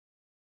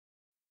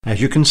As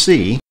you can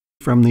see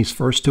from these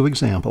first two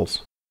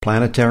examples,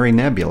 planetary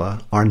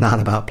nebula are not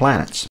about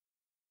planets.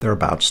 They're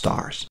about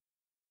stars.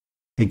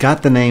 It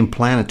got the name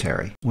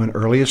planetary when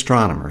early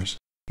astronomers,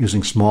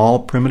 using small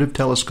primitive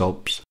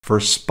telescopes,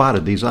 first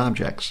spotted these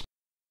objects.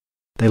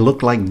 They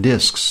looked like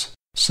disks,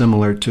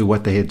 similar to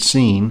what they had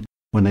seen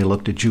when they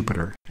looked at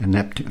Jupiter and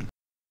Neptune.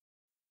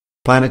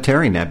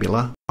 Planetary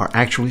nebula are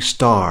actually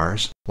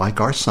stars, like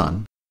our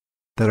Sun,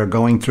 that are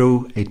going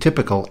through a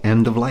typical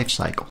end-of-life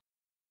cycle.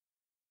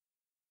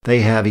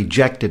 They have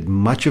ejected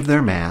much of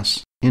their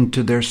mass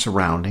into their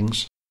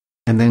surroundings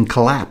and then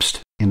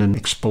collapsed in an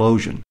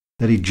explosion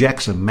that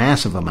ejects a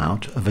massive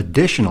amount of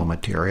additional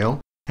material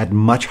at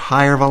much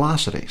higher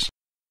velocities.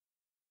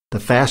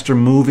 The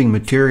faster-moving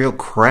material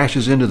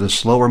crashes into the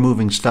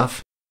slower-moving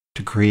stuff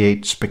to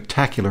create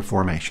spectacular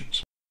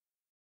formations.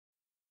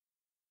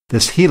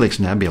 This Helix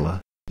Nebula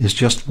is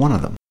just one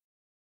of them.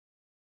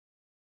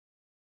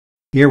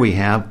 Here we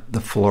have the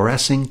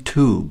fluorescing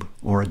tube,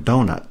 or a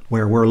donut,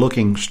 where we're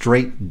looking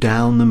straight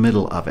down the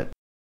middle of it.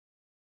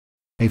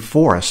 A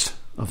forest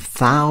of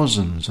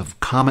thousands of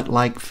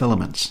comet-like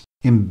filaments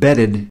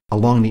embedded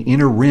along the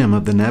inner rim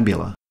of the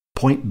nebula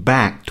point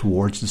back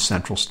towards the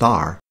central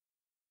star,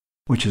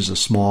 which is a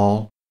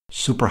small,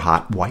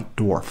 superhot white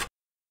dwarf.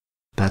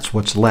 That's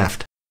what's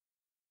left.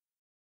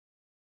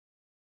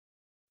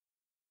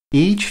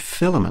 Each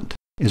filament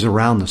is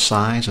around the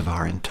size of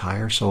our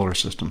entire solar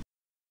system.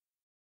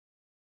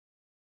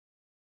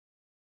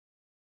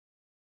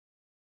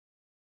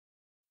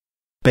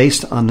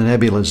 Based on the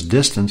nebula's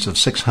distance of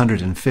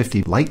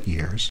 650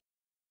 light-years,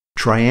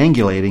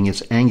 triangulating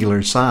its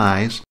angular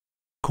size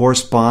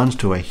corresponds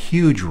to a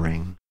huge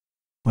ring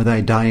with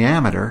a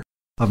diameter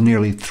of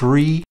nearly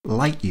 3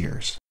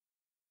 light-years.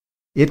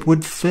 It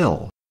would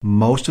fill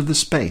most of the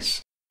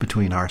space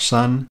between our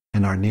Sun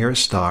and our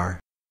nearest star,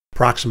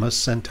 Proxima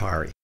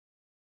Centauri.